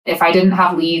If I didn't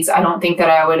have leads, I don't think that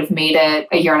I would have made it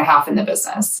a year and a half in the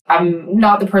business. I'm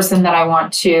not the person that I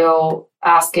want to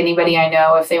ask anybody I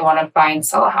know if they want to buy and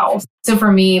sell a house. So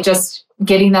for me, just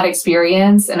getting that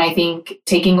experience, and I think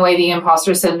taking away the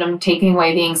imposter syndrome, taking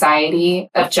away the anxiety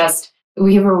of just,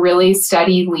 we have a really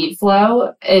steady lead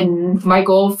flow. And my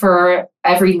goal for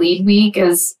every lead week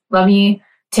is, let me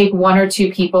take one or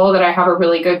two people that I have a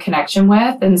really good connection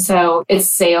with. And so it's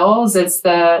sales. It's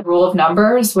the rule of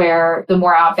numbers, where the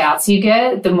more at-bats you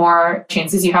get, the more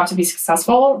chances you have to be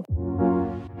successful.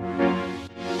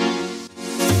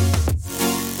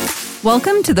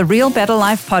 Welcome to the Real Better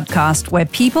Life podcast, where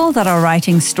people that are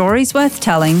writing stories worth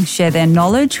telling share their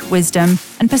knowledge, wisdom,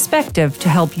 and perspective to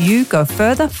help you go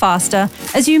further, faster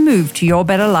as you move to your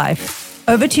better life.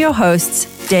 Over to your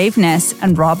hosts, Dave Ness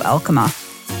and Rob Elkamer.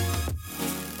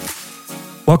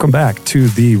 Welcome back to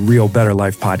the Real Better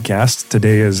Life podcast.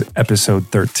 Today is episode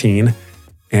 13,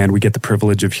 and we get the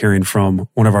privilege of hearing from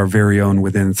one of our very own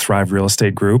within Thrive Real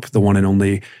Estate Group, the one and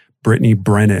only Brittany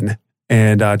Brennan.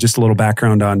 And just a little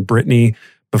background on Brittany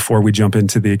before we jump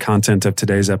into the content of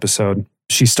today's episode.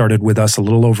 She started with us a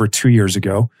little over 2 years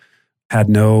ago, had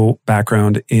no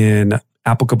background in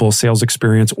applicable sales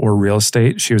experience or real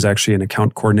estate. She was actually an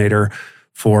account coordinator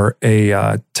for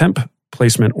a temp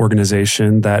placement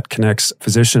organization that connects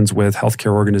physicians with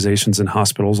healthcare organizations and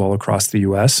hospitals all across the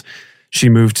U.S. She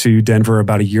moved to Denver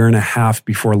about a year and a half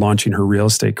before launching her real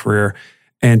estate career.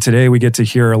 And today we get to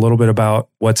hear a little bit about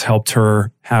what's helped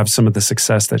her have some of the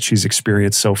success that she's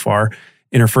experienced so far.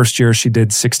 In her first year, she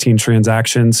did 16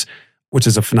 transactions, which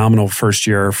is a phenomenal first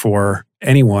year for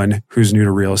anyone who's new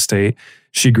to real estate.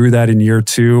 She grew that in year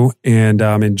two, and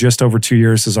in just over 2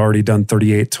 years has already done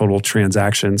 38 total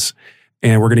transactions.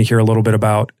 And we're going to hear a little bit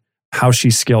about how she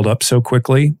scaled up so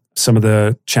quickly, some of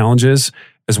the challenges,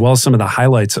 as well as some of the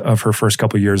highlights of her first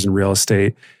couple of years in real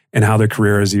estate, and how the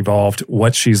career has evolved,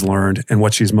 what she's learned, and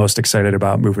what she's most excited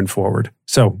about moving forward.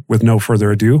 So with no further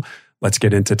ado, let's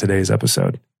get into today's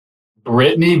episode.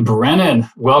 Brittany Brennan,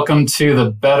 welcome to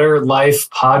the Better Life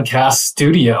podcast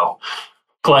studio.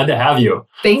 Glad to have you.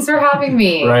 Thanks for having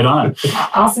me. Right on.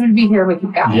 Awesome to be here with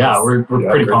you guys. Yeah, we're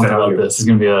pretty pumped about this. It's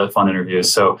going to be a fun interview.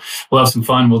 So we'll have some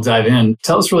fun. We'll dive in.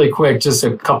 Tell us really quick, just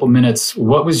a couple minutes,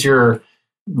 what was your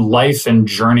life and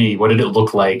journey? What did it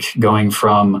look like going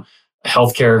from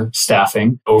healthcare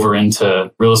staffing over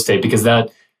into real estate? Because that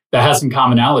has some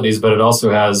commonalities, but it also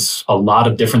has a lot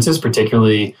of differences,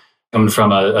 particularly coming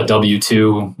from a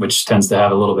W-2, which tends to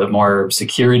have a little bit more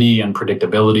security and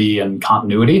predictability and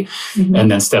continuity. Mm-hmm.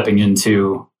 And then stepping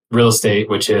into real estate,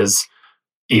 which is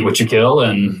eat what you kill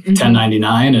and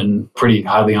 1099 and pretty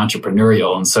highly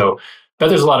entrepreneurial. And so I bet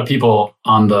there's a lot of people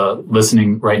on the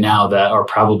listening right now that are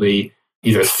probably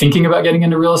either thinking about getting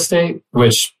into real estate,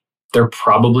 which they're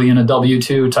probably in a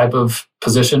W-2 type of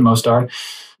position, most are,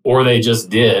 or they just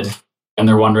did, and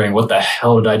they're wondering, what the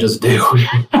hell did I just do?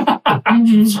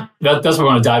 That's what we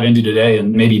want to dive into today,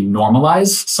 and maybe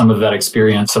normalize some of that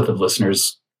experience so that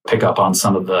listeners pick up on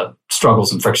some of the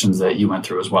struggles and frictions that you went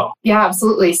through as well. Yeah,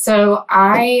 absolutely. So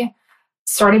I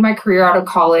started my career out of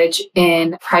college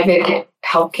in private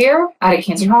healthcare at a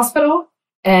cancer hospital.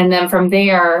 And then from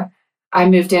there, I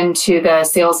moved into the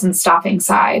sales and staffing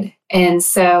side. And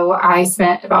so I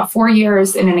spent about 4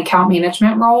 years in an account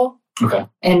management role. Okay.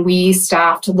 And we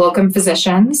staffed locum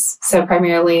physicians, so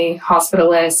primarily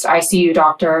hospitalists, ICU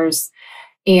doctors,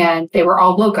 and they were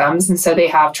all locums. And so they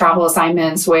have travel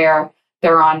assignments where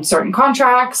they're on certain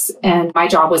contracts. And my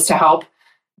job was to help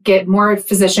get more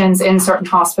physicians in certain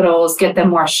hospitals, get them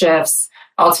more shifts,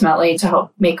 ultimately to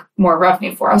help make more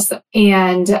revenue for us.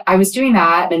 And I was doing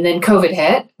that. And then COVID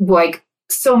hit, like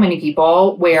so many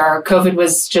people, where COVID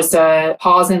was just a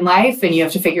pause in life and you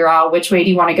have to figure out which way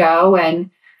do you want to go. And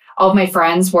all of my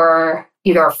friends were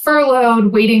either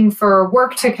furloughed, waiting for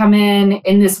work to come in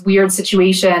this weird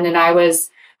situation. And I was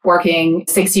working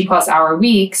 60 plus hour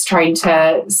weeks trying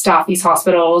to staff these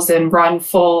hospitals and run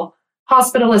full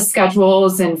hospitalist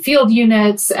schedules and field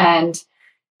units. And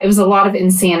it was a lot of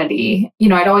insanity. You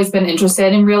know, I'd always been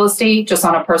interested in real estate just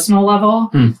on a personal level.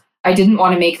 I didn't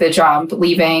want to make the jump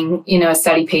leaving, a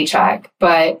steady paycheck,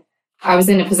 but I was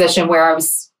in a position where I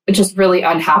was just really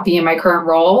unhappy in my current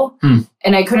role.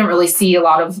 And I couldn't really see a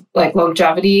lot of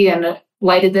longevity and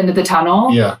light at the end of the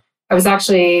tunnel. Yeah. I was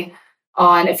actually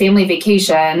on a family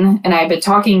vacation, and I've been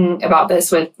talking about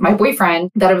this with my boyfriend,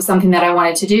 that it was something that I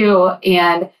wanted to do.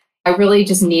 And I really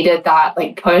just needed that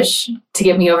push to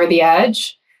get me over the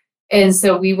edge. And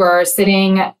so we were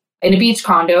sitting in a beach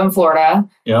condo in Florida.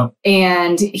 Yeah.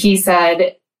 And he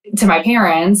said to my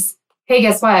parents, hey,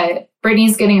 guess what?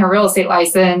 Brittany's getting her real estate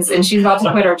license and she's about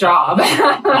to quit her job.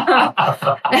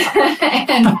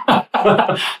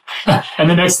 And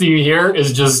the next thing you hear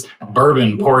is just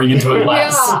bourbon pouring into a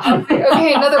glass. Yeah. I'm like,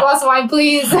 okay, another glass of wine,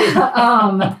 please. So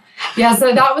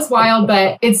that was wild,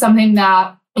 but it's something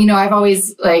that, I've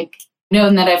always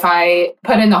known that if I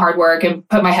put in the hard work and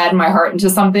put my head and my heart into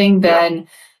something, then,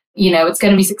 it's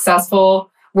going to be successful.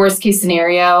 Worst case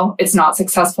scenario, it's not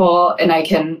successful, and I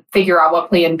can figure out what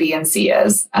plan B and C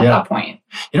is at that point.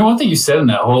 One thing you said in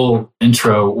that whole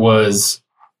intro was,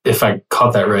 if I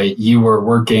caught that right, you were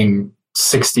working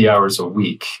 60 hours a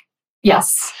week.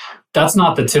 Yes. That's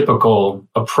not the typical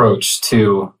approach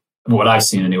to what I've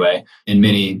seen anyway in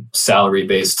many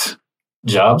salary-based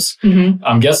jobs. Mm-hmm.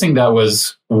 I'm guessing that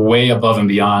was way above and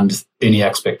beyond any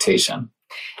expectation.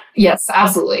 Yes,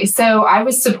 absolutely. So I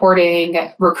was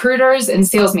supporting recruiters and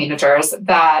sales managers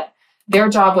that their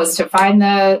job was to find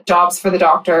the jobs for the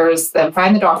doctors, then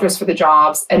find the doctors for the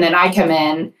jobs. And then I come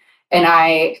in and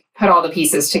I put all the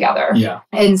pieces together. Yeah.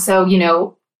 And so,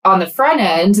 on the front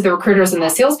end, the recruiters and the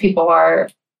salespeople are,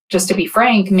 just to be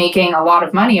frank, making a lot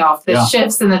of money off the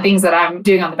shifts and the things that I'm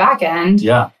doing on the back end.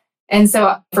 Yeah. And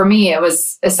so for me, it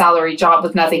was a salary job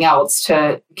with nothing else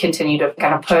to continue to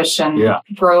kind of push and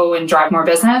grow and drive more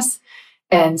business.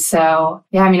 And so,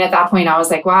 at that point I was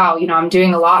like, wow, I'm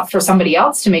doing a lot for somebody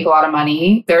else to make a lot of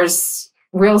money. There's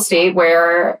real estate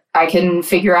where I can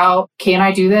figure out, can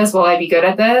I do this? Will I be good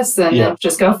at this? And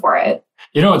just go for it.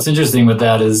 What's interesting with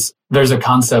that is there's a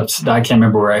concept that I can't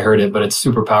remember where I heard it, but it's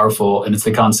super powerful. And it's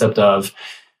the concept of,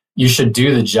 you should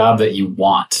do the job that you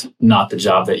want, not the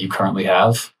job that you currently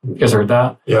have. You guys heard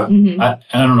that? Yeah. Mm-hmm. I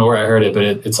don't know where I heard it, but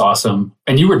it's awesome.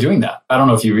 And you were doing that. I don't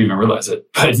know if you even realize it,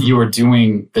 but you were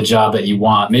doing the job that you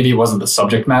want. Maybe it wasn't the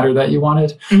subject matter that you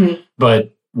wanted,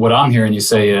 but what I'm hearing you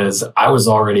say is, I was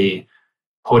already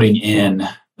putting in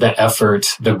the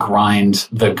effort, the grind,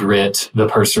 the grit, the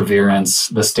perseverance,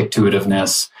 the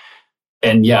stick-to-itiveness.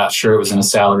 And yeah, sure, it was in a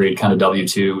salaried kind of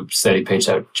W-2 steady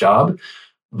paycheck job,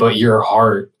 but your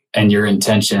heart and your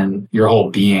intention, your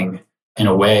whole being, in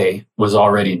a way, was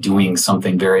already doing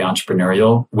something very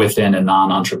entrepreneurial within a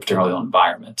non-entrepreneurial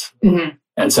environment. Mm-hmm.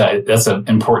 And so that's an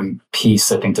important piece,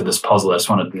 I think, to this puzzle. I just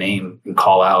want to name and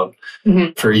call out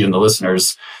for even the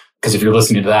listeners. Because if you're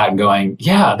listening to that and going,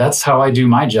 yeah, that's how I do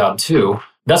my job too,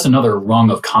 that's another rung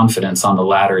of confidence on the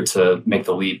ladder to make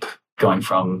the leap going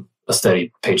from a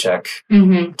steady paycheck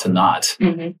to not.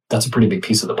 Mm-hmm. That's a pretty big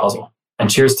piece of the puzzle. And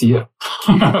cheers to you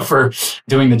for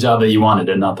doing the job that you wanted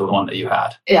and not the one that you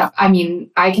had. Yeah.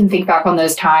 I can think back on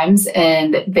those times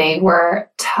and they were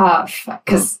tough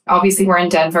because obviously we're in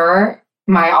Denver.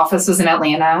 My office was in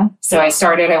Atlanta. So I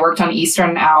worked on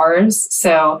Eastern hours.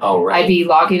 So I'd be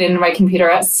logging into my computer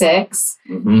at 6.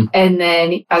 Mm-hmm. And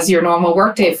then as your normal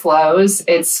workday flows,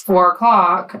 it's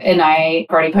 4:00 and I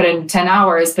already put in 10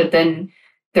 hours, but then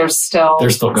they're still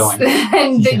going.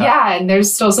 And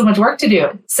there's still so much work to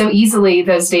do. So easily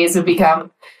those days would become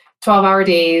 12-hour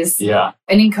days. Yeah.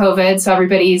 And in COVID, so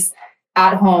everybody's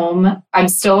at home. I'm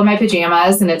still in my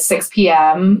pajamas and it's 6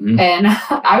 p.m. Mm-hmm. And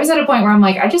I was at a point where I'm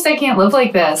like, I can't live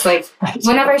like this. Like,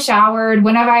 when have I showered?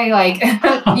 When have I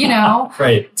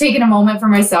taken a moment for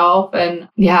myself? And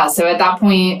so at that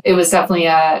point, it was definitely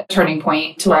a turning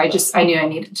point to where I knew I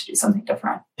needed to do something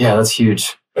different. Yeah, that's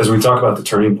huge. As we talk about the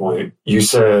turning point, you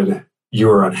said you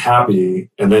were unhappy,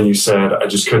 and then you said, I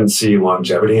just couldn't see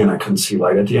longevity and I couldn't see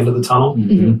light at the end of the tunnel.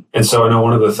 Mm-hmm. And so I know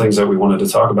one of the things that we wanted to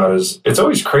talk about is it's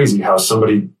always crazy how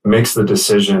somebody makes the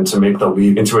decision to make the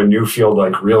leap into a new field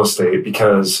like real estate,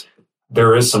 because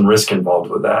there is some risk involved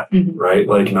with that, right?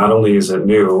 Like, not only is it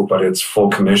new, but it's full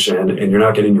commission, and you're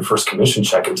not getting your first commission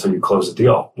check until you close a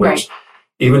deal, which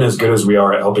even as good as we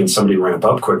are at helping somebody ramp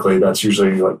up quickly, that's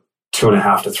usually like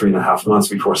 2.5 to 3.5 months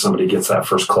before somebody gets that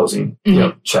first closing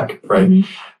check, right?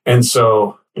 Mm-hmm. And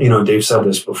so, Dave said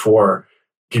this before,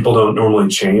 people don't normally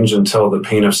change until the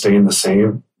pain of staying the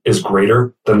same is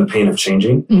greater than the pain of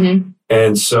changing. Mm-hmm.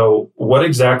 And so what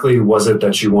exactly was it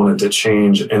that you wanted to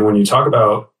change? And when you talk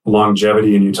about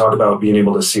longevity and you talk about being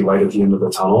able to see light at the end of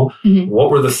the tunnel, what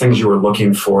were the things you were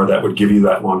looking for that would give you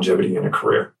that longevity in a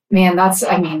career? Man,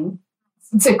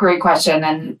 it's a great question,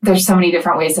 and there's so many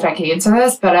different ways that I can answer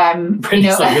this, but I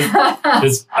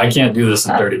can't do this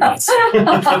in 30 minutes.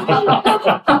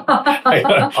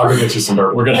 I'll go get you some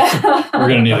bourbon. We're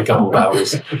gonna need a couple of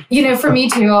hours. For me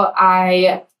too,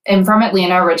 I am from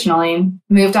Atlanta originally,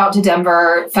 moved out to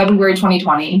Denver February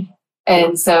 2020,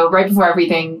 and so right before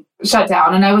everything shut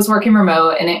down, and I was working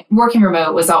remote, and working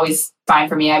remote was always fine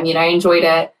for me. I enjoyed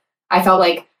it. I felt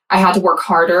like I had to work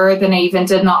harder than I even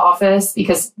did in the office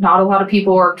because not a lot of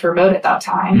people worked remote at that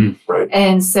time. Right.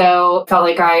 And so felt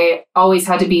like I always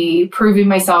had to be proving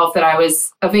myself that I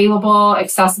was available,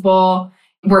 accessible,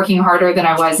 working harder than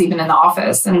I was even in the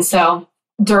office. And so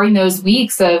during those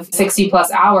weeks of 60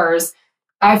 plus hours,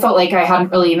 I felt like I hadn't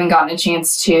really even gotten a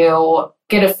chance to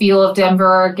get a feel of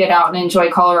Denver, get out and enjoy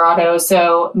Colorado.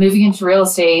 So moving into real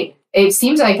estate, it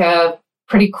seems like a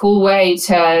pretty cool way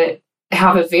to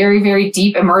have a very, very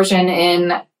deep immersion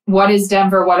in what is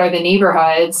Denver, what are the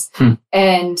neighborhoods,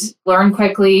 and learn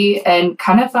quickly and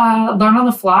kind of learn on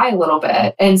the fly a little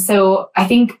bit. And so I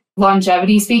think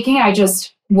longevity speaking, I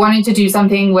just wanted to do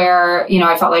something where,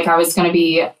 I felt like I was going to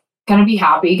be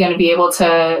happy, going to be able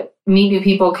to meet new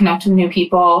people, connect with new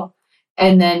people.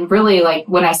 And then really like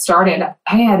when I started,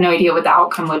 I had no idea what the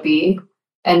outcome would be.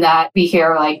 And that be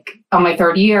here like on my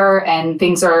third year and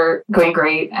things are going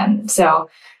great. And so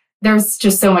there's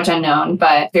just so much unknown,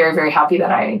 but very, very happy that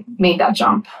I made that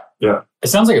jump. Yeah. It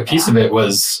sounds like a piece of it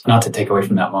was, not to take away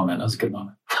from that moment, that was a good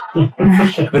moment.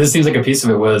 But it seems like a piece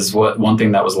of it was one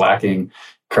thing that was lacking,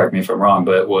 correct me if I'm wrong,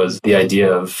 but was the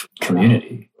idea of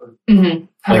community.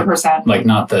 100%. Like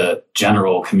not the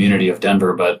general community of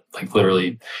Denver, but like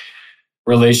literally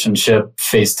relationship,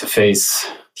 face-to-face,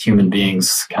 human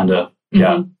beings kind of,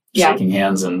 shaking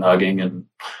hands and hugging and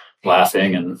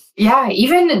laughing. And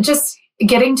even just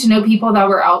getting to know people that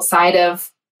were outside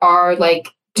of our like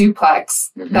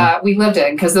duplex that we lived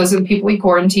in, because those are the people we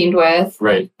quarantined with.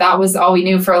 Right. That was all we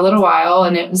knew for a little while.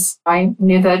 And I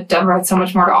knew that Denver had so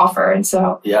much more to offer. And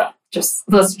so just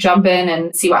let's jump in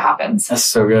and see what happens. That's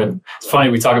so good. It's funny,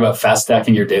 we talk about fast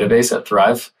stacking your database at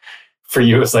Thrive. For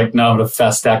you, it's like, no, I'm going to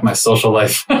fast stack my social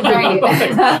life. Right.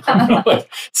 like,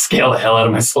 scale the hell out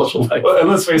of my social life. Well, and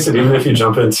let's face it, even if you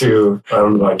jump into, I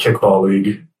don't know, like kickball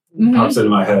league, pops into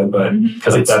my head, but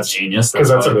because that's genius. Because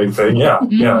that's a big thing. Yeah.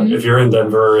 Yeah. If you're in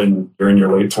Denver and you're in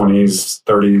your late 20s,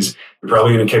 30s, you're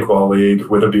probably in a kickball league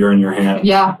with a beer in your hand.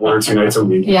 Yeah. 1 or 2 nights a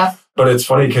week. Yeah. But it's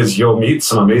funny because you'll meet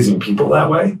some amazing people that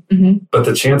way. But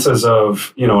the chances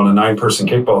of, on a 9-person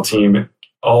kickball team,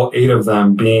 all 8 of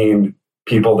them being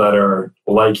people that are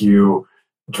like you,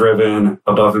 driven,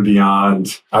 above and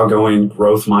beyond, outgoing,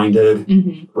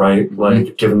 growth-minded, right?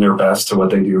 Like giving their best to what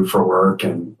they do for work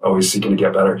and always seeking to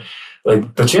get better.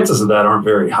 Like the chances of that aren't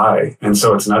very high. And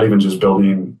so it's not even just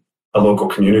building a local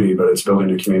community, but it's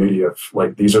building a community of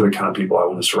like, these are the kind of people I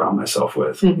want to surround myself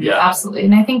with. Yeah, absolutely.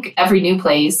 And I think every new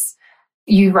place,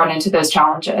 you run into those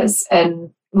challenges.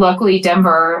 And luckily,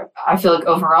 Denver, I feel like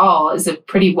overall is a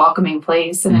pretty welcoming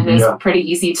place, and it is pretty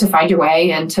easy to find your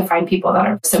way and to find people that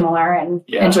are similar and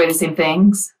enjoy the same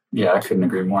things. Yeah, I couldn't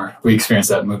agree more. We experienced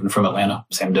that moving from Atlanta,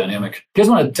 same dynamic. You guys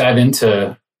want to dive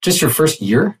into just your first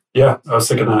year? Yeah, I was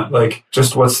thinking that. Like,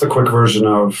 just what's the quick version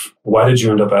of why did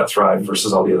you end up at Thrive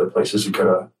versus all the other places you could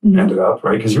have ended up,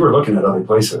 right? Because you were looking at other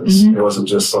places. It wasn't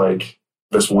just like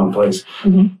this one place.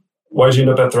 Why did you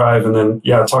end up at Thrive? And then,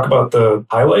 talk about the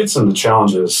highlights and the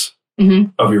challenges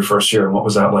of your first year. And what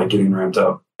was that like getting ramped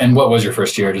up? And what was your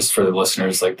first year, just for the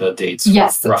listeners, like the dates?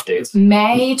 Yes. Rough dates.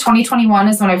 May 2021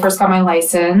 is when I first got my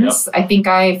license. I think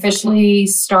I officially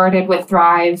started with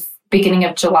Thrive beginning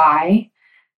of July.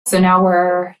 So now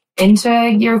we're into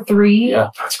year 3. Yeah,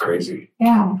 that's crazy.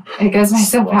 Yeah, it goes by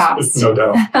so fast. No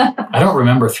doubt. I don't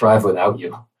remember Thrive without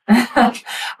you.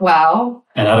 Wow.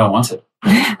 And I don't want to.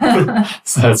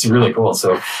 So that's really cool.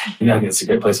 So I think it's a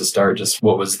great place to start. Just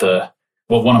what was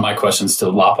one of my questions to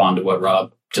lop on to what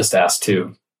Rob just asked,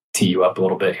 to tee you up a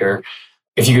little bit here.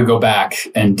 If you could go back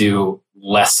and do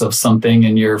less of something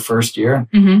in your first year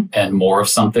and more of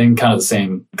something, kind of the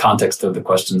same context of the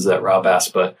questions that Rob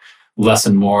asked, but less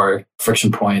and more,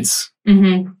 friction points,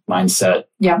 mindset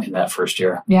in that first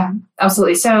year. Yeah,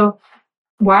 absolutely. So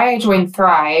why I joined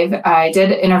Thrive, I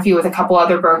did interview with a couple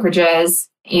other brokerages.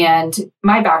 And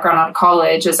my background out of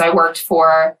college is I worked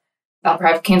for a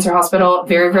private cancer hospital,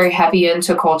 very, very heavy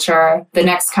into culture. The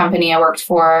next company I worked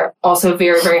for, also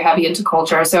very, very heavy into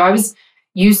culture. So I was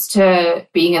used to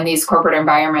being in these corporate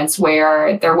environments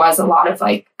where there was a lot of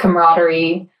like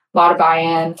camaraderie, a lot of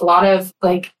buy-in, a lot of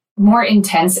like more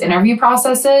intense interview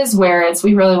processes where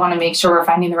we really want to make sure we're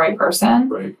finding the right person.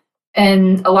 Right.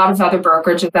 And a lot of other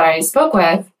brokerages that I spoke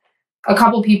with, a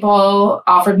couple people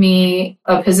offered me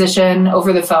a position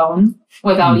over the phone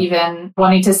without even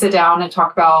wanting to sit down and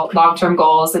talk about long-term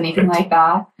goals, anything like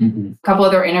that. A couple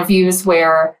other interviews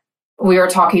where we were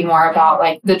talking more about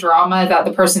like the drama that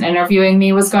the person interviewing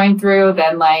me was going through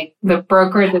than like the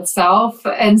brokerage itself.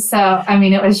 And so, I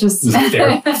mean, it was just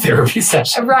therapy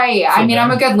session. Right. I mean,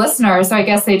 I'm a good listener. So I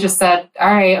guess they just said,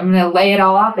 all right, I'm going to lay it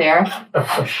all out there.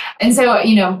 And so,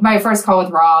 my first call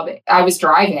with Rob, I was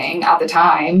driving at the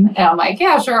time and I'm like,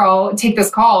 yeah, sure. I'll take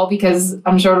this call because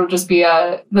I'm sure it'll just be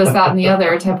a this, that, and the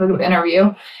other type of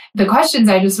interview. The questions,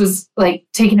 I just was like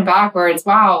taken aback where it's,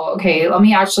 wow, okay, let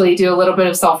me actually do a little bit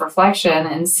of self-reflection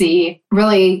and see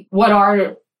really what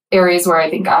are areas where I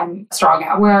think I'm strong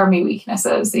at, where are my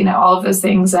weaknesses, all of those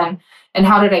things. And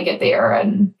how did I get there?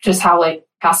 And just how like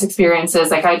past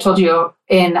experiences, like I told you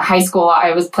in high school,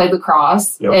 I played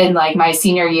lacrosse. Yep. In like my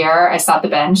senior year, I sat the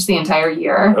bench the entire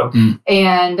year. Yep.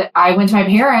 And I went to my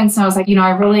parents and I was like,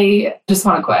 I really just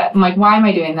want to quit. I'm like, why am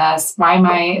I doing this? Why am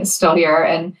I still here?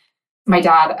 And my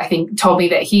dad, I think, told me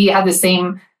that he had the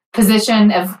same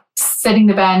position of sitting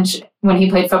the bench when he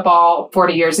played football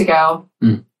 40 years ago.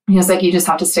 Mm. He was like, you just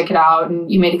have to stick it out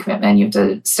and you made a commitment. You have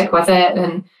to stick with it.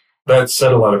 And that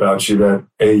said a lot about you that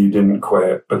A, you didn't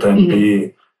quit, but then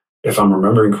B, if I'm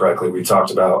remembering correctly, we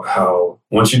talked about how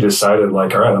once you decided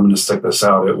like, all right, I'm going to stick this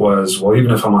out, it was, well,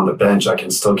 even if I'm on the bench, I can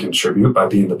still contribute by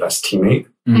being the best teammate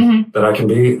that I can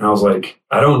be. And I was like,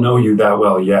 I don't know you that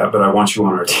well yet, but I want you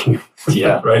on our team.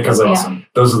 Yeah. Right. Because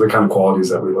those are the kind of qualities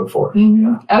that we look for. Mm-hmm.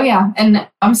 Yeah. Oh, yeah. And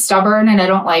I'm stubborn and I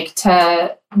don't like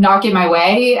to not get my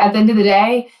way at the end of the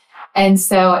day. And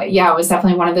so, it was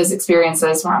definitely one of those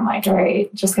experiences where I'm like, all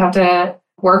right, just have to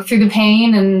work through the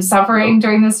pain and suffering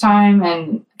during this time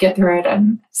and get through it.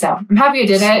 And so I'm happy I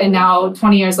did it. And now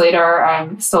 20 years later,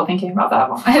 I'm still thinking about that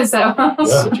one. So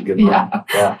such a good one.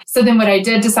 Yeah. So then when I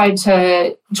did decide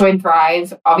to join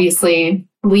Thrive, obviously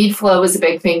lead flow was a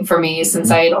big thing for me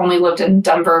since I had only lived in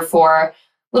Denver for a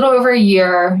little over a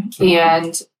year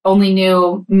and only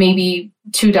knew maybe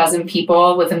 24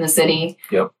 people within the city.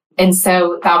 Yep. And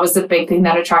so that was a big thing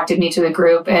that attracted me to the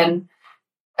group. And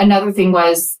another thing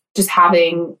was just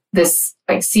having this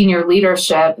like senior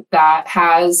leadership that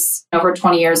has over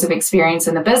 20 years of experience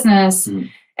in the business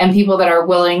and people that are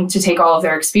willing to take all of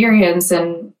their experience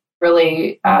and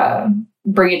really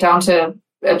bring it down to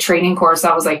a training course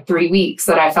that was like 3 weeks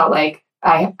that I felt like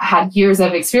I had years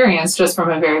of experience just from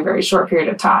a very, very short period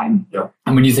of time. Yeah.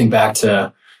 And when you think back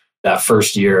to that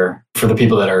first year, for the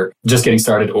people that are just getting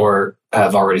started or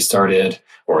have already started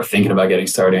or thinking about getting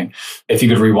started, if you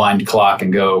could rewind the clock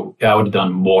and go, I would have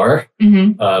done more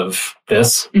of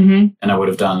this and I would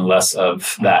have done less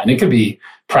of that. And it could be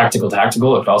practical,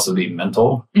 tactical. It could also be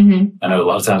mental. I know a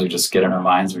lot of times we just get in our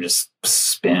minds, we just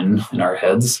spin in our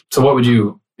heads. So what would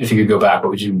you, if you could go back,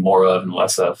 what would you do more of and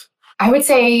less of? I would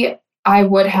say I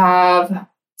would have,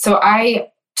 so I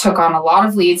took on a lot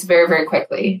of leads very, very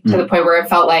quickly to the point where it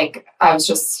felt like I was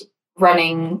just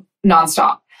running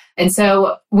nonstop. And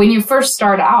so when you first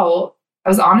start out, it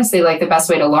was honestly like the best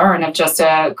way to learn of just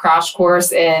a crash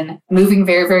course in moving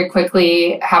very, very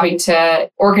quickly, having to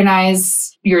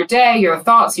organize your day, your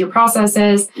thoughts, your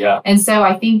processes. Yeah. And so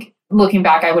I think looking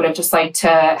back, I would have just liked to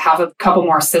have a couple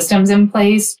more systems in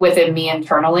place within me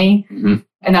internally.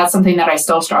 And that's something that I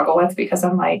still struggle with because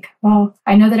I'm like, well,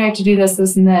 I know that I have to do this,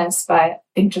 this, and this, but I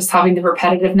think just having the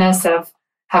repetitiveness of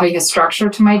having a structure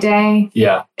to my day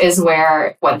is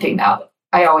where one thing that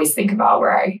I always think about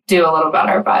where I do a little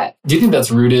better. But do you think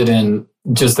that's rooted in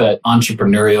just that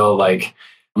entrepreneurial, like,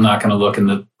 I'm not going to look in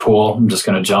the pool, I'm just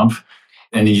going to jump?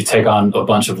 And you take on a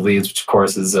bunch of leads, which of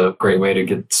course is a great way to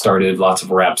get started. Lots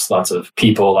of reps, lots of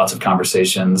people, lots of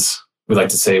conversations. We like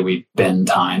to say we bend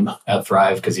time at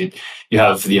Thrive because you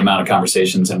have the amount of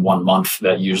conversations in 1 month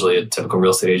that usually a typical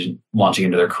real estate agent launching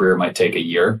into their career might take a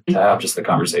year to have just the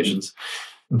conversations.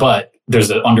 But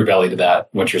there's an underbelly to that.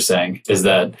 What you're saying is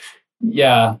that,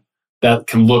 that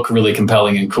can look really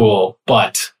compelling and cool,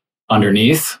 but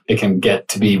underneath it can get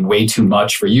to be way too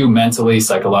much for you mentally,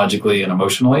 psychologically, and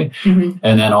emotionally. And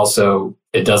then also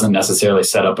it doesn't necessarily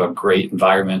set up a great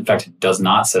environment. In fact, it does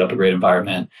not set up a great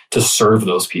environment to serve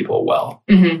those people well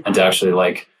and to actually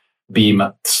like be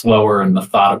slower and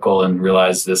methodical and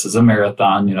realize this is a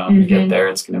marathon, I'm going to get there.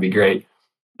 It's going to be great.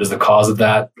 Is the cause of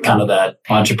that kind of that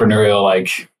entrepreneurial,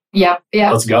 like,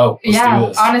 let's go. Let's do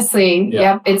this. Honestly.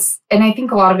 And I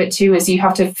think a lot of it too is you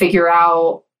have to figure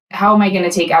out, how am I going to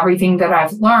take everything that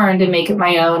I've learned and make it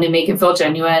my own and make it feel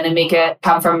genuine and make it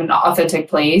come from an authentic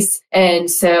place? And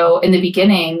so in the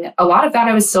beginning, a lot of that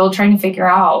I was still trying to figure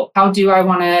out, how do I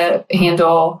want to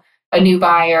handle a new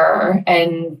buyer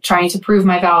and trying to prove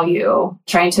my value,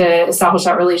 trying to establish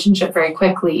that relationship very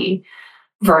quickly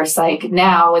versus like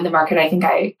now in the market, I think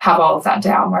I have all of that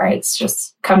down where it's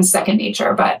just comes second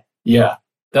nature. But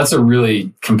that's a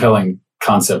really compelling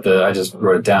concept that I just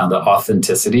wrote it down, the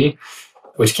authenticity,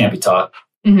 which can't be taught.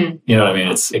 Mm-hmm. You know what I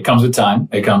mean? It comes with time.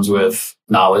 It comes with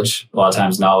knowledge. A lot of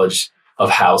times knowledge of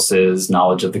houses,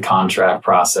 knowledge of the contract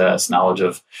process, knowledge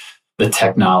of the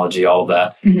technology, all of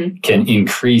that can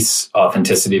increase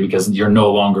authenticity because you're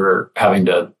no longer having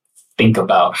to think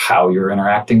about how you're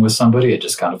interacting with somebody. It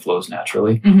just kind of flows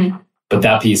naturally. But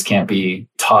that piece can't be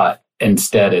taught.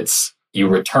 Instead, it's you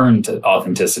return to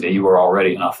authenticity. You were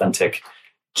already an authentic,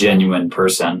 genuine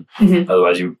person.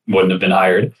 Otherwise, you wouldn't have been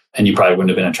hired, and you probably wouldn't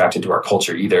have been attracted to our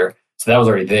culture either. So that was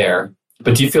already there.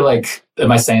 But do you feel like,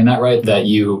 am I saying that right? That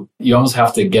you almost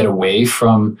have to get away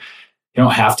from, you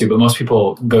don't have to, but most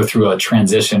people go through a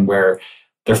transition where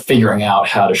they're figuring out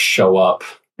how to show up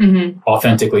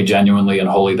authentically, genuinely, and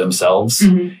wholly themselves.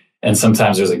 And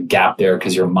sometimes there's a gap there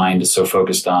because your mind is so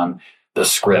focused on the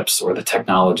scripts or the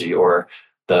technology or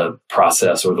the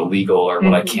process or the legal or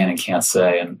what I can and can't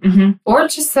say. And or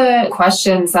just the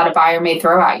questions that a buyer may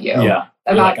throw at you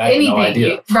about anything.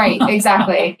 No right,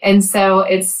 exactly. And so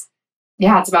it's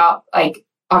about like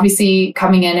obviously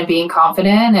coming in and being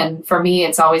confident. And for me,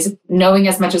 it's always knowing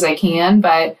as much as I can.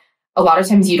 But a lot of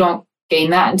times you don't gain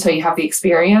that until you have the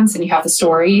experience and you have the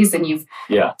stories and you've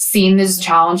seen these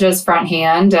challenges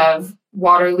firsthand of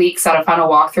water leaks at a final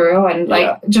walkthrough and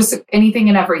like just anything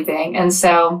and everything. And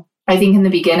so I think in the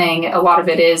beginning, a lot of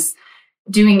it is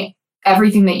doing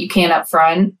everything that you can up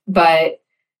front, but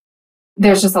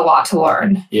there's just a lot to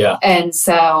learn. Yeah. And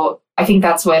so I think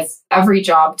that's with every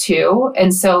job too.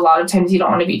 And so a lot of times you don't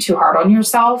want to be too hard on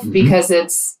yourself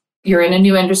because you're in a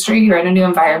new industry, you're in a new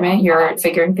environment, you're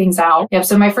figuring things out.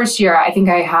 So my first year, I think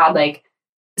I had like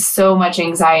so much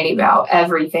anxiety about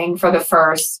everything for the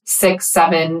first 6,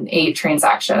 7, 8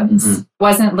 transactions.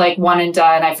 Wasn't like one and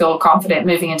done. I feel confident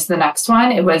moving into the next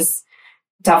one. It was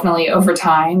definitely over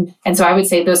time. And so I would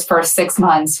say those first 6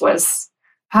 months was,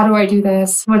 how do I do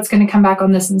this? What's going to come back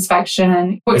on this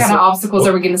inspection? What kind of obstacles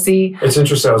are we going to see? It's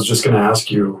interesting. I was just going to ask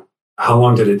you, how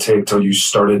long did it take till you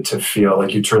started to feel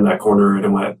like you turned that corner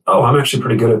and went, oh, I'm actually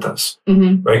pretty good at this,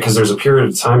 right? Because there's a period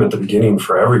of time at the beginning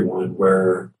for everyone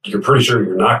where you're pretty sure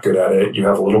you're not good at it. You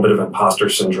have a little bit of imposter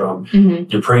syndrome.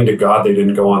 You're praying to God they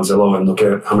didn't go on Zillow and look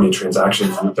at how many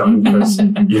transactions you've done because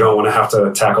you don't want to have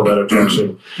to tackle that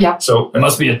objection. So it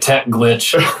must be a tech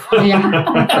glitch.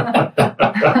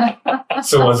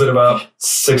 So was it about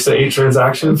 6 to 8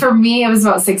 transactions? For me, it was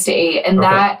about 6 to 8. And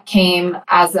that came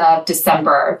as of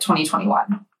December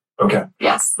 2021. Okay.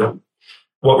 Yes.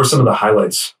 What were some of the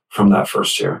highlights from that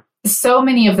first year? So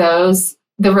many of those,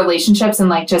 the relationships and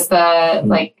like just the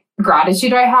like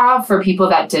gratitude I have for people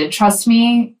that did trust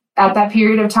me at that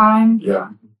period of time. Yeah.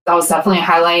 That was definitely a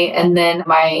highlight. And then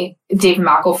my David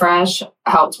McElfresh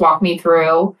helped walk me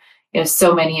through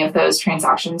so many of those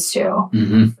transactions too.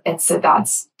 And so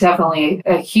that's definitely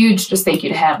a huge just thank you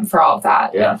to him for all of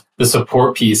that. Yeah. The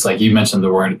support piece, like you mentioned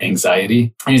the word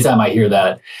anxiety. Anytime I hear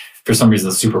that, for some reason,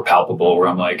 it's super palpable where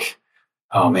I'm like,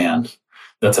 oh man,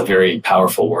 that's a very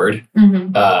powerful word.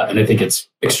 And I think it's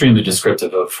extremely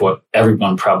descriptive of what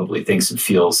everyone probably thinks and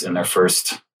feels in their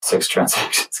first 6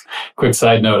 transactions. Quick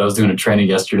side note, I was doing a training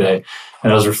yesterday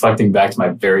and I was reflecting back to my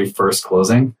very first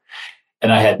closing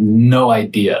and I had no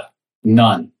idea,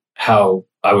 none, how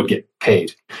I would get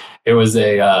paid. It was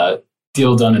a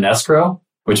deal done in escrow,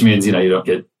 which means, you don't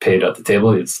get paid at the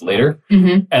table, it's later.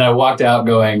 And I walked out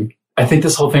going, I think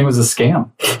this whole thing was a scam.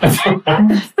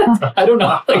 I don't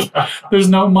know. Like, there's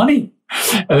no money.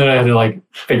 And then I had to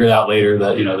figure it out later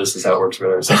that, this is how it works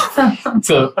with her. So it's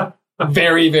a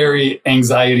very, very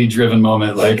anxiety driven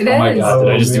moment. Like, oh my God,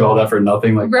 did I just do all that for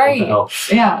nothing? Like, right. What the hell?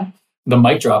 Yeah. The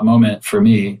mic drop moment for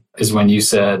me is when you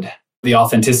said the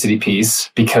authenticity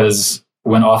piece, because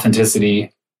when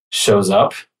authenticity shows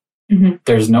up,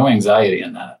 there's no anxiety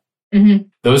in that.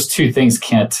 Those two things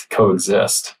can't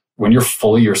coexist. When you're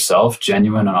fully yourself,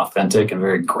 genuine and authentic and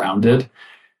very grounded,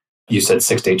 you said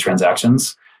 6 to 8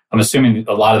 transactions. I'm assuming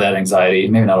a lot of that anxiety,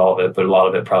 maybe not all of it, but a lot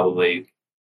of it probably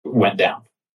went down.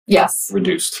 Yes.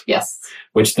 Reduced. Yes.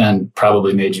 Which then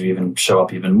probably made you even show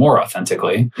up even more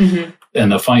authentically.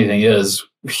 And the funny thing is,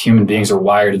 human beings are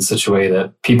wired in such a way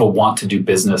that people want to do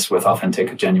business with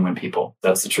authentic, genuine people.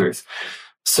 That's the truth.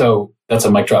 So that's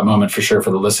a mic drop moment for sure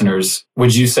for the listeners.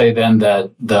 Would you say then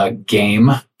that the game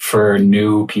for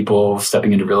new people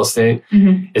stepping into real estate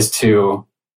is to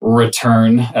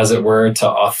return, as it were, to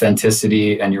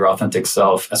authenticity and your authentic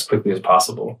self as quickly as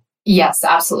possible? Yes,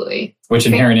 absolutely. Which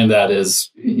inherent in that is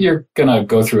you're going to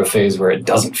go through a phase where it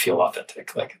doesn't feel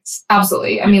authentic.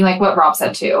 Absolutely. I mean, like what Rob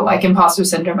said too, imposter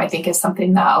syndrome, I think is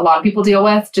something that a lot of people deal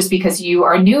with just because you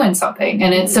are new in something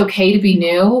and it's okay to be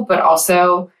new, but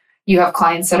also you have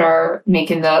clients that are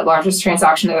making the largest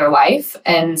transaction of their life.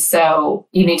 And so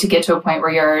you need to get to a point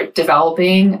where you're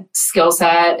developing skill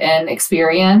set and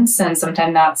experience. And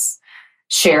sometimes that's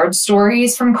shared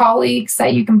stories from colleagues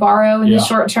that you can borrow in the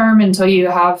short term until you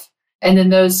have, and then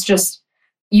those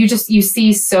you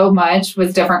see so much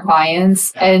with different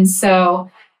clients. And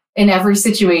so in every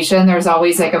situation, there's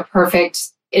always like a perfect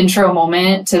intro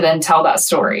moment to then tell that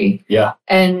story. Yeah.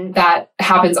 And that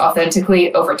happens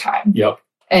authentically over time. Yep.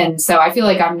 And so I feel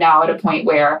like I'm now at a point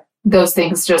where those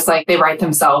things just like they write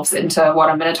themselves into what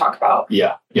I'm going to talk about.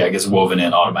 Yeah. Yeah. It gets woven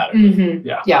in automatically. Mm-hmm.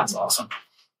 Yeah. Yeah. That's awesome.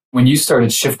 When you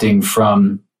started shifting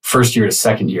from first year to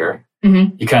second year,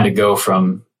 you kind of go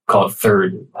from, call it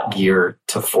third gear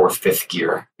to fourth, fifth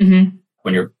gear when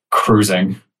you're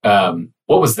cruising.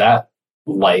 What was that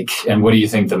like? And what do you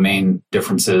think the main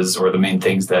differences or the main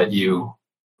things that you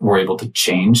were able to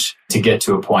change to get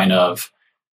to a point of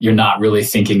you're not really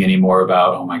thinking anymore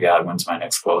about, oh my God, when's my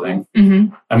next closing?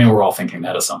 I mean, we're all thinking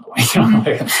that at some point,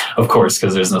 like, of course,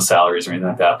 because there's no salaries or anything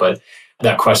like that. But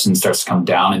that question starts to come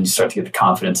down and you start to get the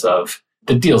confidence of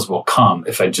the deals will come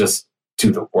if I just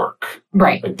do the work.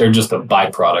 Right. Like they're just a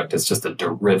byproduct. It's just a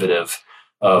derivative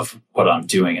of what I'm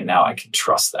doing. And now I can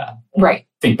trust that. Right.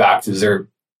 Think back, is there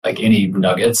like any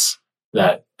nuggets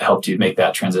that helped you make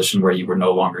that transition where you were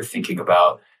no longer thinking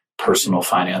about personal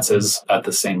finances at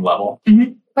the same level?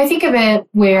 I think of it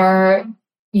where,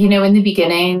 in the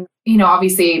beginning,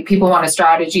 obviously people want a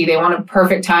strategy. They want a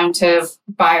perfect time to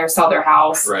buy or sell their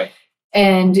house. Right.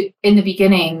 And in the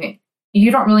beginning,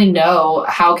 you don't really know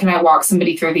how can I walk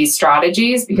somebody through these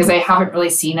strategies because I haven't really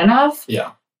seen enough.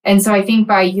 Yeah. And so I think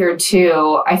by year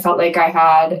 2, I felt like I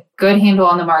had good handle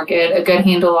on the market, a good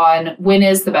handle on when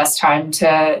is the best time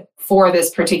for this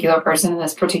particular person in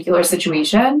this particular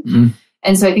situation.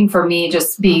 And so I think for me,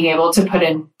 just being able to put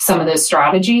in some of those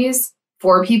strategies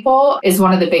for people is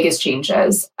one of the biggest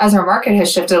changes. As our market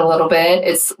has shifted a little bit,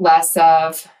 it's less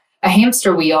of a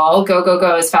hamster wheel, go, go,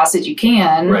 go as fast as you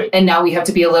can. Right. And now we have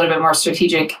to be a little bit more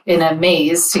strategic in a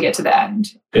maze to get to the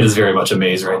end. It is very much a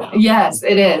maze right now. Yes,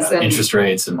 it is. Yeah, and interest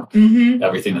rates and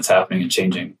everything that's happening and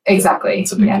changing. Exactly.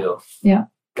 It's a big deal. Yeah.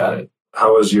 Got it.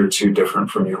 How is year 2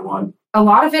 different from year 1? A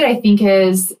lot of it, I think,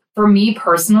 is for me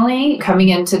personally, coming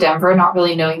into Denver, not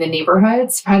really knowing the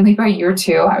neighborhoods. Finally, by year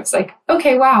 2, I was like,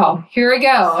 okay, wow, here we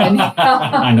go. And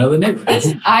I know the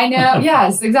neighborhoods. I know.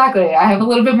 Yes, exactly. I have a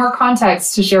little bit more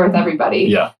context to share with everybody.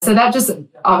 Yeah. So that just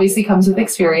obviously comes with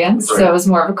experience. Right. So it was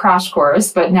more of a crash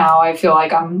course, but now I feel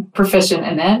like I'm proficient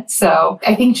in it. So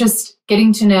I think just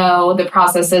getting to know the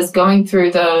processes, going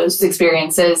through those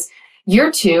experiences.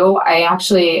 Year 2,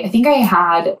 I think I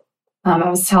had, I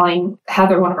was telling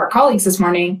Heather, one of our colleagues this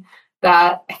morning,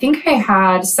 that I think I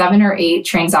had 7 or 8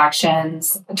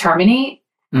 transactions terminate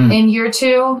in year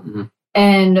 2.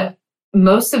 And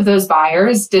most of those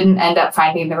buyers didn't end up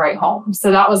finding the right home.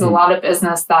 So that was a lot of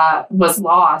business that was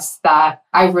lost that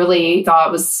I really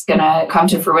thought was going to come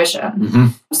to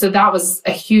fruition. So that was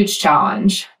a huge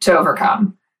challenge to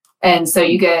overcome. And so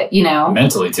you get,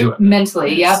 mentally too.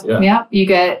 Mentally. Yep. Yeah. You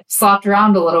get slapped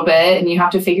around a little bit and you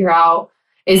have to figure out,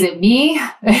 is it me?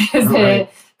 Is it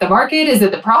the market? Is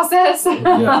it the process?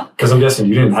 Yeah. Because I'm guessing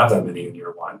you didn't have that many in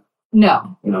year 1.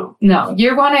 No.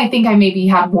 Year 1, I think I maybe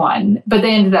had 1, but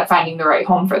they ended up finding the right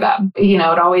home for them. It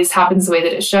always happens the way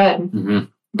that it should.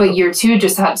 But year 2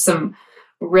 just had some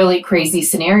really crazy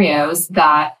scenarios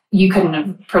that you couldn't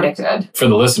have predicted. For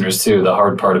the listeners too, the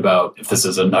hard part about, if this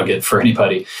is a nugget for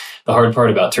anybody, the hard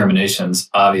part about terminations,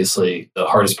 obviously the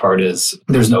hardest part is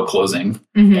there's no closing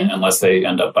unless they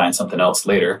end up buying something else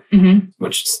later,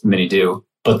 which many do.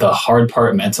 But the hard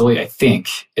part mentally, I think,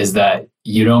 is that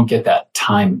you don't get that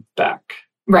time back.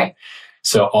 Right.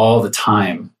 So all the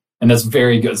time, and that's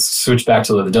very good. Switch back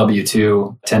to the W-2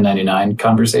 1099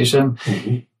 conversation.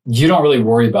 You don't really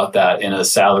worry about that in a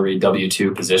salary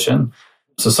W-2 position.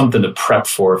 So something to prep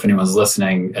for if anyone's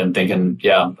listening and thinking,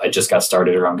 yeah, I just got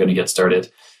started or I'm going to get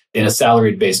started. In a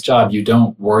salaried-based job, you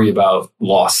don't worry about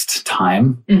lost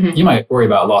time. You might worry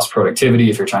about lost productivity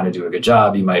if you're trying to do a good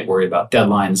job. You might worry about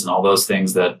deadlines and all those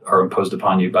things that are imposed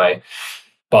upon you by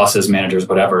bosses, managers,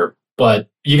 whatever. But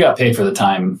you got paid for the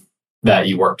time that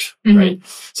you worked, right?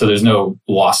 So there's no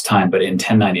lost time. But in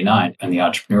 1099, in the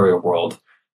entrepreneurial world,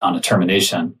 on a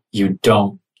termination, you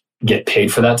don't get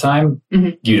paid for that time.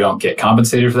 You don't get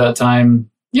compensated for that time.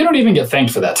 You don't even get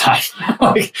thanked for that time.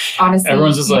 Like, honestly,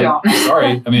 everyone's just like,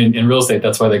 sorry. I mean, in real estate,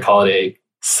 that's why they call it a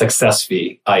success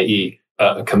fee, i.e.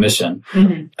 a commission.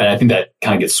 And I think that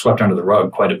kind of gets swept under the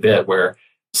rug quite a bit, where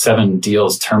 7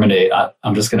 deals terminate.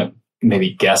 I'm just going to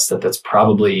maybe guess that that's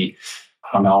probably,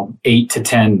 8 to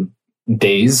 10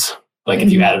 days Like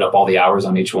if you added up all the hours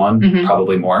on each one,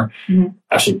 probably more.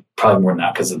 Actually, probably more than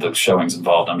that because of the showings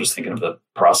involved. I'm just thinking of the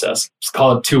process. Just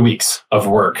call it 2 weeks of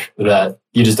work that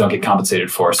you just don't get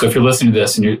compensated for. So if you're listening to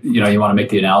this and you want to make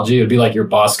the analogy, it'd be like your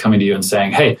boss coming to you and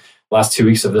saying, hey, last 2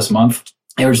 weeks of this month,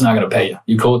 we're just not going to pay you.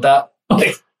 You cool with that?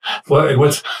 Like, but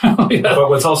what's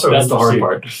also that's the hard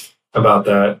part about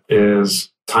that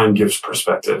is time gives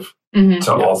perspective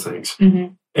to all things.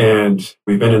 And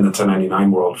we've been in the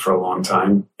 1099 world for a long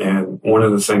time. And one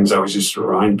of the things I always used to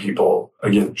remind people,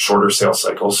 again, shorter sales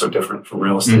cycles, so different from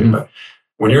real estate. But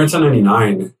when you're in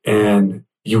 1099 and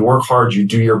you work hard, you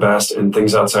do your best and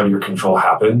things outside of your control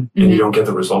happen and you don't get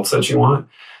the results that you want,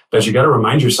 that you got to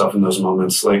remind yourself in those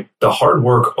moments, like the hard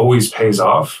work always pays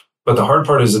off. But the hard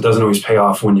part is it doesn't always pay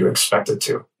off when you expect it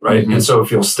to, right? And so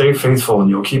if you'll stay faithful and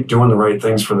you'll keep doing the right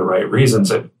things for the right reasons,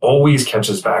 it always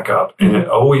catches back up and it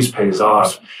always pays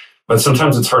off. But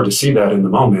sometimes it's hard to see that in the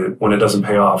moment when it doesn't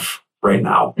pay off right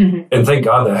now. And thank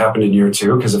God that happened in year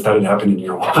 2, because if that had happened in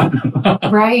year 1,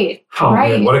 right.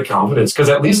 Man, what a confidence. Because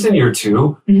at least in year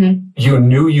 2, you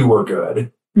knew you were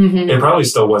good. It probably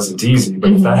still wasn't easy,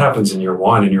 but if that happens in year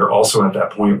 1 and you're also at that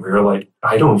point where you're like,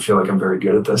 I don't feel like I'm very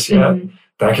good at this yet.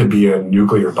 That could be a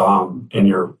nuclear bomb in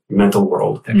your mental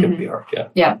world. That could be hard.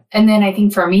 Yeah. And then I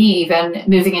think for me, even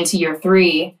moving into year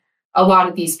 3, a lot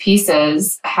of these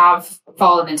pieces have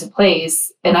fallen into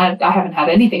place. And I haven't had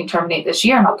anything terminate this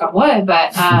year, knock on wood,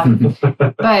 but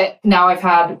but now I've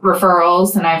had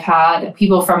referrals and I've had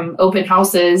people from open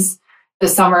houses the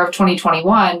summer of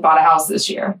 2021 bought a house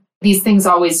this year. These things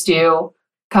always do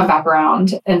come back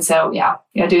around. And so,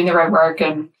 doing the right work.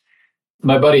 And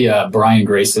my buddy, Brian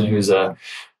Grayson,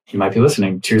 he might be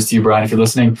listening. Cheers to you, Brian, if you're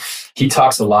listening. He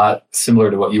talks a lot similar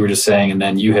to what you were just saying. And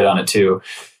then you hit on it too,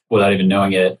 without even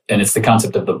knowing it. And it's the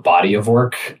concept of the body of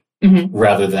work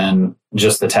rather than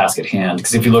just the task at hand.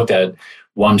 Because if you looked at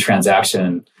one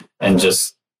transaction and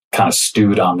just kind of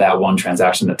stewed on that one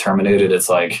transaction that terminated, it's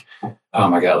like, oh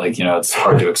my God, it's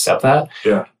hard to accept that.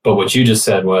 But what you just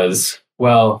said was,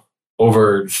 well,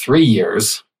 over 3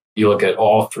 years, you look at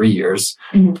all 3 years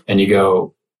and you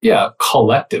go,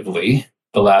 collectively,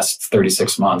 the last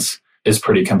 36 months is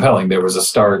pretty compelling. There was a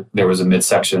start, there was a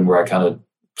midsection where I kind of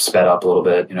sped up a little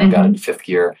bit, got into 5th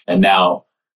gear. And now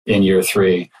in year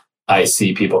 3, I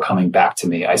see people coming back to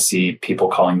me. I see people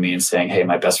calling me and saying, hey,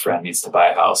 my best friend needs to buy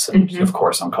a house. And of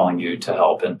course, I'm calling you to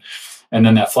help. And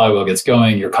then that flywheel gets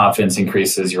going. Your confidence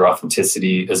increases. Your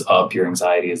authenticity is up. Your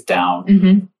anxiety is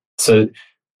down. So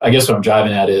I guess what I'm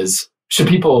driving at is, should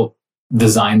people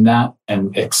design that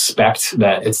and expect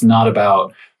that it's not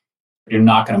about, you're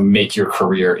not going to make your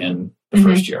career in the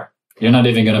first year. You're not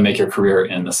even going to make your career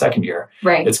in the 2nd year.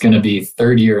 Right. It's going to be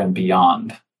 3rd year and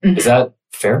beyond. Is that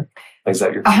fair? Like, is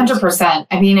that your 100%.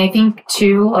 I mean, I think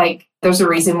too, there's a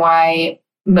reason why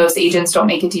most agents don't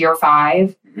make it to year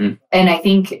 5. And I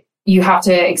think you have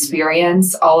to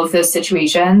experience all of those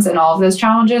situations and all of those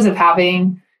challenges of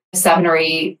having 7 or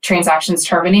 8 transactions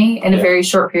terminate in a very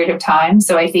short period of time.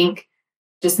 So I think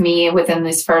just me within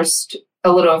these first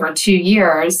a little over 2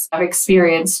 years, I've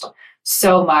experienced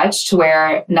so much to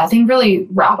where nothing really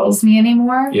rattles me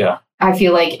anymore. I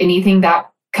feel like anything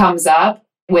that comes up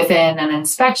within an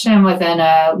inspection, within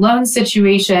a loan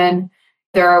situation,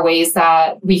 there are ways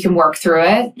that we can work through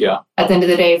it. At the end of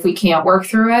the day, if we can't work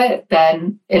through it,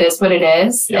 then it is what it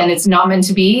is and it's not meant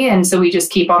to be. And so we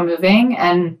just keep on moving.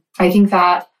 And I think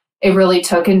that it really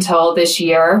took until this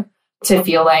year to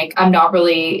feel like I'm not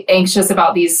really anxious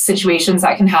about these situations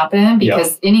that can happen,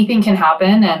 because anything can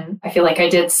happen. And I feel like I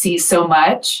did see so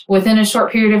much within a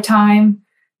short period of time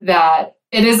that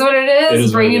it is what it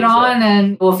is. Bring it on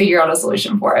and we'll figure out a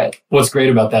solution for it. What's great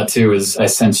about that too is I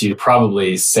sense you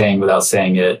probably saying without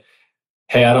saying it,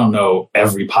 hey, I don't know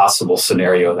every possible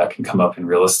scenario that can come up in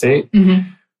real estate,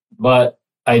 but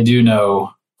I do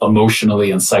know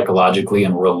emotionally and psychologically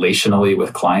and relationally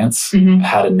with clients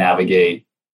how to navigate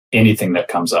anything that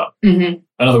comes up. In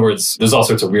other words, there's all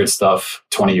sorts of weird stuff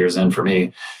 20 years in for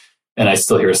me, and I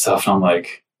still hear stuff and I'm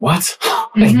like, what?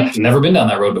 I've never been down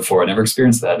that road before. I never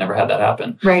experienced that. Never had that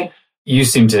happen. Right. You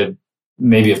seem to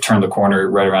maybe have turned the corner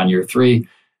right around year 3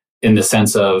 in the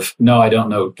sense of, no, I don't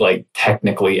know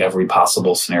technically every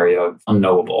possible scenario,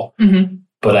 unknowable.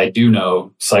 But I do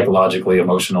know psychologically,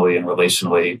 emotionally, and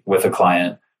relationally with a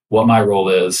client what my role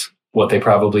is, what they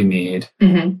probably need.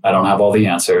 I don't have all the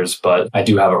answers, but I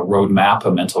do have a roadmap,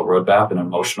 a mental roadmap, an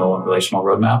emotional and relational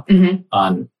roadmap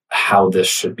on how this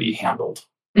should be handled.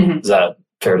 Is that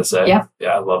fair to say? Yeah,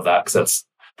 I love that, because that's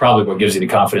probably what gives you the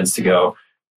confidence to go,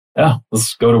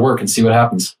 let's go to work and see what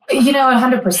happens.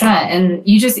 100%. And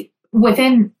you just,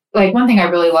 within, one thing I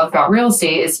really love about real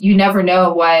estate is you never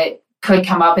know what could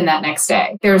come up in that next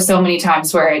day. There are so many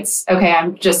times where it's, okay,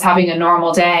 I'm just having a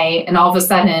normal day, and all of a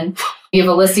sudden you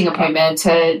have a listing appointment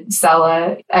to sell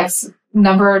a X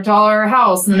number of dollar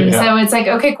house. And so it's like,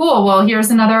 okay, cool. Well,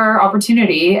 here's another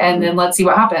opportunity, and then let's see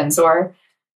what happens. Or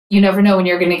you never know when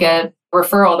you're going to get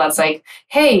referral that's like,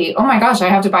 hey, oh my gosh, I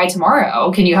have to buy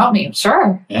tomorrow. Can you help me?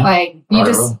 Sure. Yeah. Like you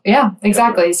just,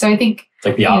 exactly. Yeah. So I think it's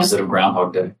like the opposite of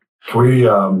Groundhog Day. Can we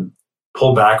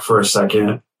pull back for a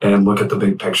second and look at the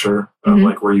big picture of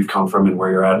like where you've come from and where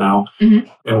you're at now? And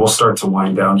we'll start to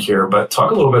wind down here, but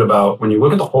talk a little bit about when you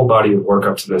look at the whole body of work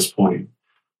up to this point,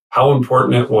 how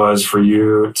important it was for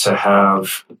you to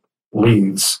have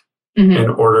leads in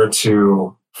order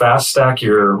to fast stack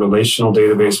your relational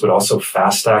database, but also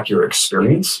fast stack your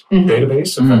experience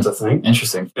database, if that's a thing.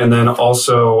 Interesting. And then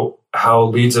also how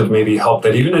leads have maybe helped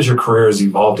that even as your career has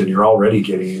evolved and you're already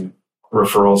getting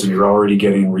referrals and you're already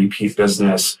getting repeat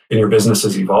business and your business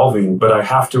is evolving. But I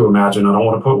have to imagine, I don't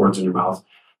want to put words in your mouth,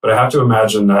 but I have to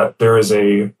imagine that there is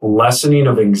a lessening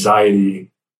of anxiety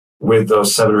with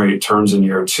those 7 or 8 turns in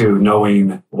year 2,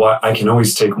 knowing what I can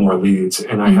always take more leads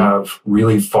and I have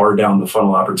really far down the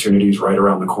funnel opportunities right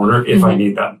around the corner if I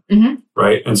need them.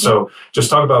 Right. And so just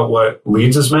talk about what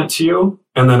leads has meant to you.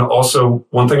 And then also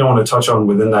one thing I want to touch on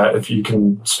within that, if you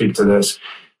can speak to this,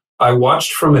 I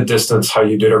watched from a distance how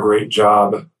you did a great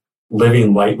job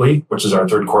living lightly, which is our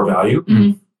 3rd core value,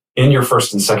 in your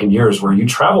 1st and 2nd years where you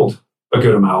traveled a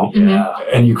good amount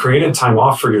and you created time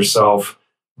off for yourself,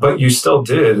 but you still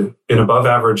did an above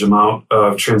average amount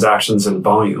of transactions and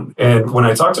volume. And when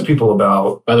I talk to people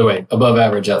about... By the way, above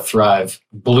average at Thrive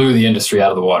blew the industry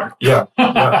out of the water. Yeah.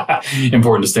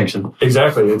 Important distinction.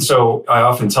 Exactly. And so I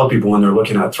often tell people when they're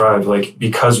looking at Thrive, like,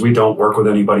 because we don't work with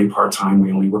anybody part-time,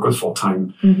 we only work with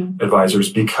full-time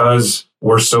advisors, because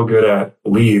we're so good at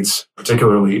leads,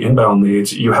 particularly inbound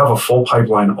leads, you have a full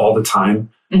pipeline all the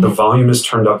time. The volume is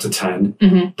turned up to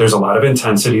 10. There's a lot of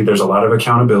intensity. There's a lot of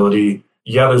accountability.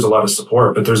 Yeah, there's a lot of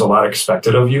support, but there's a lot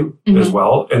expected of you as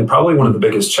well. And probably one of the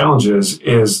biggest challenges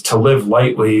is to live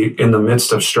lightly in the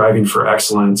midst of striving for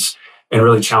excellence and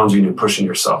really challenging and pushing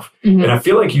yourself. And I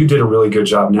feel like you did a really good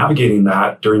job navigating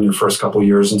that during your first couple of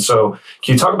years. And so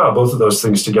can you talk about both of those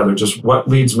things together, just what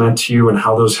leads meant to you and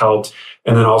how those helped,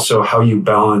 and then also how you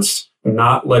balanced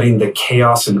not letting the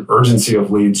chaos and urgency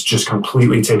of leads just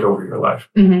completely take over your life?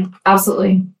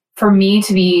 Absolutely. For me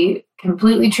to be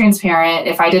completely transparent,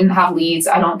 if I didn't have leads,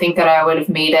 I don't think that I would have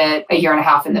made it a year and a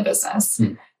half in the business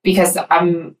because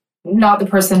I'm not the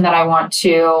person that I want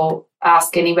to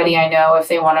ask anybody I know if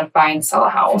they want to buy and sell a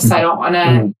house. I don't want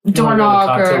to door knock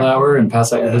cocktail hour and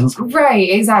pass out your business. Right,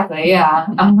 exactly. Yeah.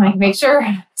 I'm like, make sure,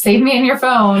 save me in your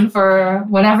phone for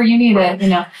whenever you need it, you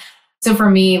know. So for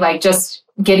me, like just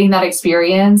getting that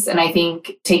experience, and I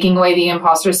think taking away the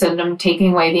imposter syndrome,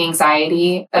 taking away the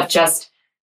anxiety of just,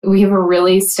 we have a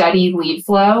really steady lead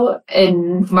flow.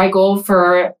 And my goal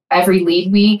for every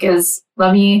lead week is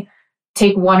let me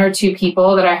take 1 or 2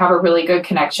 people that I have a really good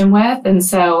connection with. And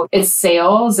so it's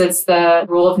sales. It's the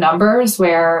rule of numbers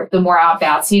where the more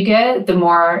at-bats you get, the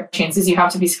more chances you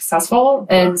have to be successful.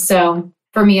 And so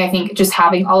for me, I think just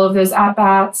having all of those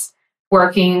at-bats,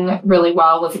 working really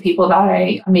well with the people that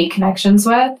I make connections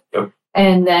with.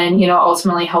 And then, you know,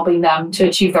 ultimately helping them to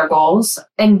achieve their goals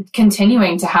and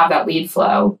continuing to have that lead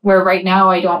flow where right now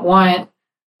I don't want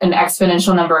an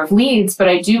exponential number of leads, but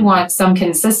I do want some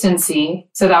consistency.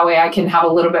 So that way I can have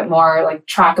a little bit more like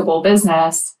trackable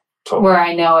business where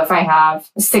I know if I have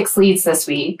 6 leads this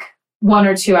week, 1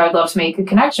 or 2 I would love to make a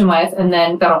connection with, and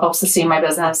then that'll help sustain my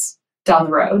business down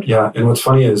the road. Yeah. And what's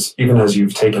funny is even as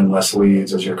you've taken less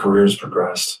leads, as your career's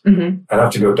progressed, I'd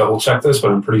have to go double check this,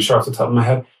 but I'm pretty sure off the top of my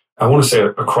head, I want to say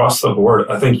across the board,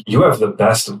 I think you have the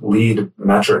best lead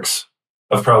metrics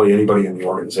of probably anybody in the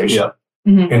organization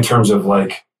in terms of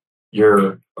like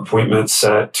your appointment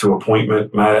set to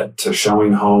appointment met to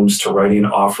showing homes to writing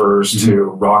offers to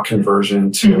raw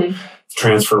conversion to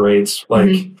transfer rates,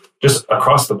 like just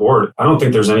across the board. I don't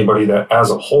think there's anybody that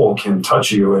as a whole can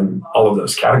touch you in all of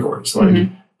those categories. Like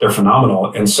they're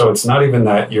phenomenal. And so it's not even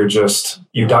that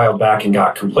you dialed back and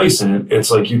got complacent. It's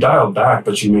like you dialed back,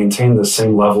 but you maintain the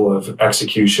same level of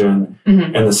execution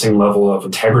and the same level of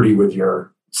integrity with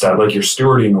your set. Like you're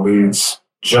stewarding the leads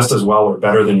just as well or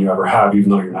better than you ever have,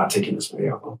 even though you're not taking as many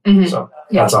of them. So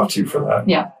that's off to you for that.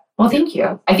 Yeah. Well, thank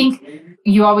you. I think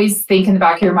you always think in the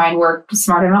back of your mind, work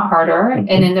smarter, not harder. And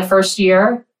in the first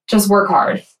year, just work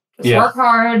hard. Work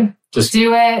hard. Just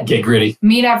do it. Get gritty.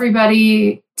 Meet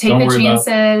everybody. Take the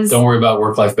chances. Don't worry about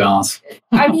work-life balance.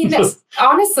 I mean,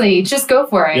 honestly, just go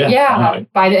for it. Yeah.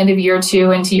 By the end of year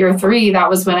 2 into year 3, that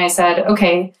was when I said,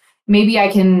 okay, maybe I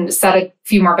can set a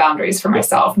few more boundaries for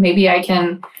myself. Maybe I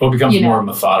can. Well, it becomes more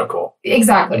methodical.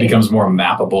 Exactly. It becomes more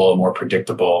mappable, more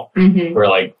predictable. Where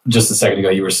like just a second ago,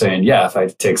 you were saying, yeah, if I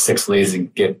take 6 leads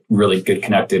and get really good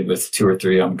connected with 2 or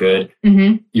 3, I'm good.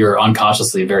 You're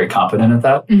unconsciously very competent at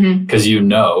that because you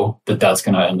know that that's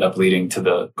going to end up leading to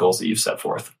the goals that you've set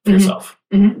forth for yourself.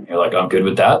 You're like, I'm good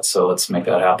with that. So let's make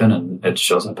that happen. And it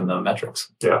shows up in the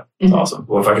metrics. Yeah. It's awesome.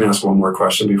 Well, if I can ask one more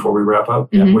question before we wrap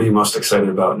up, what are you most excited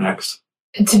about next?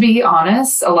 To be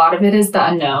honest, a lot of it is the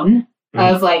unknown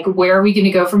of like, where are we going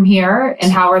to go from here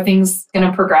and how are things going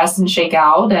to progress and shake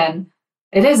out? And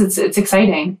it's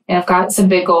exciting. And I've got some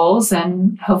big goals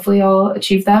and hopefully I'll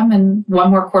achieve them in one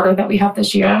more quarter that we have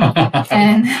this year.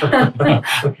 And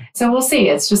so we'll see.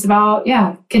 It's just about,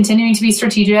 continuing to be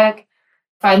strategic,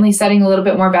 finally setting a little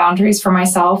bit more boundaries for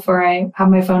myself where I have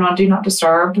my phone on Do Not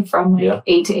Disturb from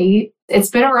 8 to 8. It's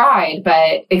been a ride,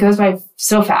 but it goes by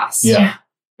so fast. Yeah.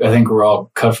 I think we're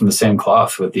all cut from the same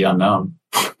cloth with the unknown.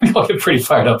 We all get pretty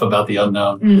fired up about the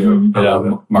unknown,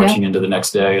 marching into the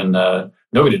next day. And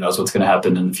nobody knows what's going to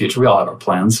happen in the future. We all have our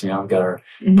plans. We've got our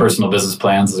personal business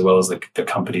plans as well as the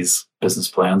company's business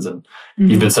plans. And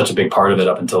you've been such a big part of it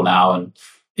up until now. And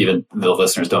even the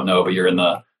listeners don't know, but you're in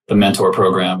the mentor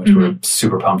program, which we're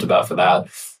super pumped about for that.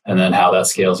 And then how that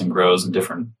scales and grows in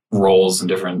different roles and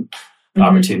different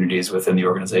opportunities within the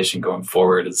organization going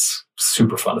forward is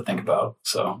super fun to think about.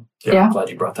 So I'm glad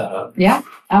you brought that up. Yeah,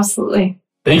 absolutely.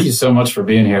 Thank you so much for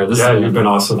being here. You've been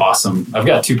awesome. Awesome. I've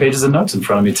got 2 pages of notes in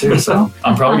front of me too. So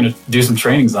I'm probably going to do some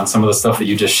trainings on some of the stuff that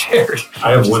you just shared.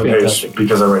 I have 1 page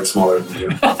because I write smaller than you.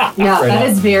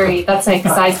 That's like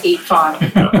size 8 font.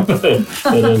 That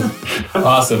is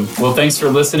awesome. Well, thanks for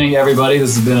listening, everybody.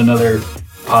 This has been another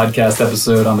podcast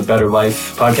episode on the Better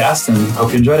Life podcast and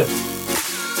hope you enjoyed it.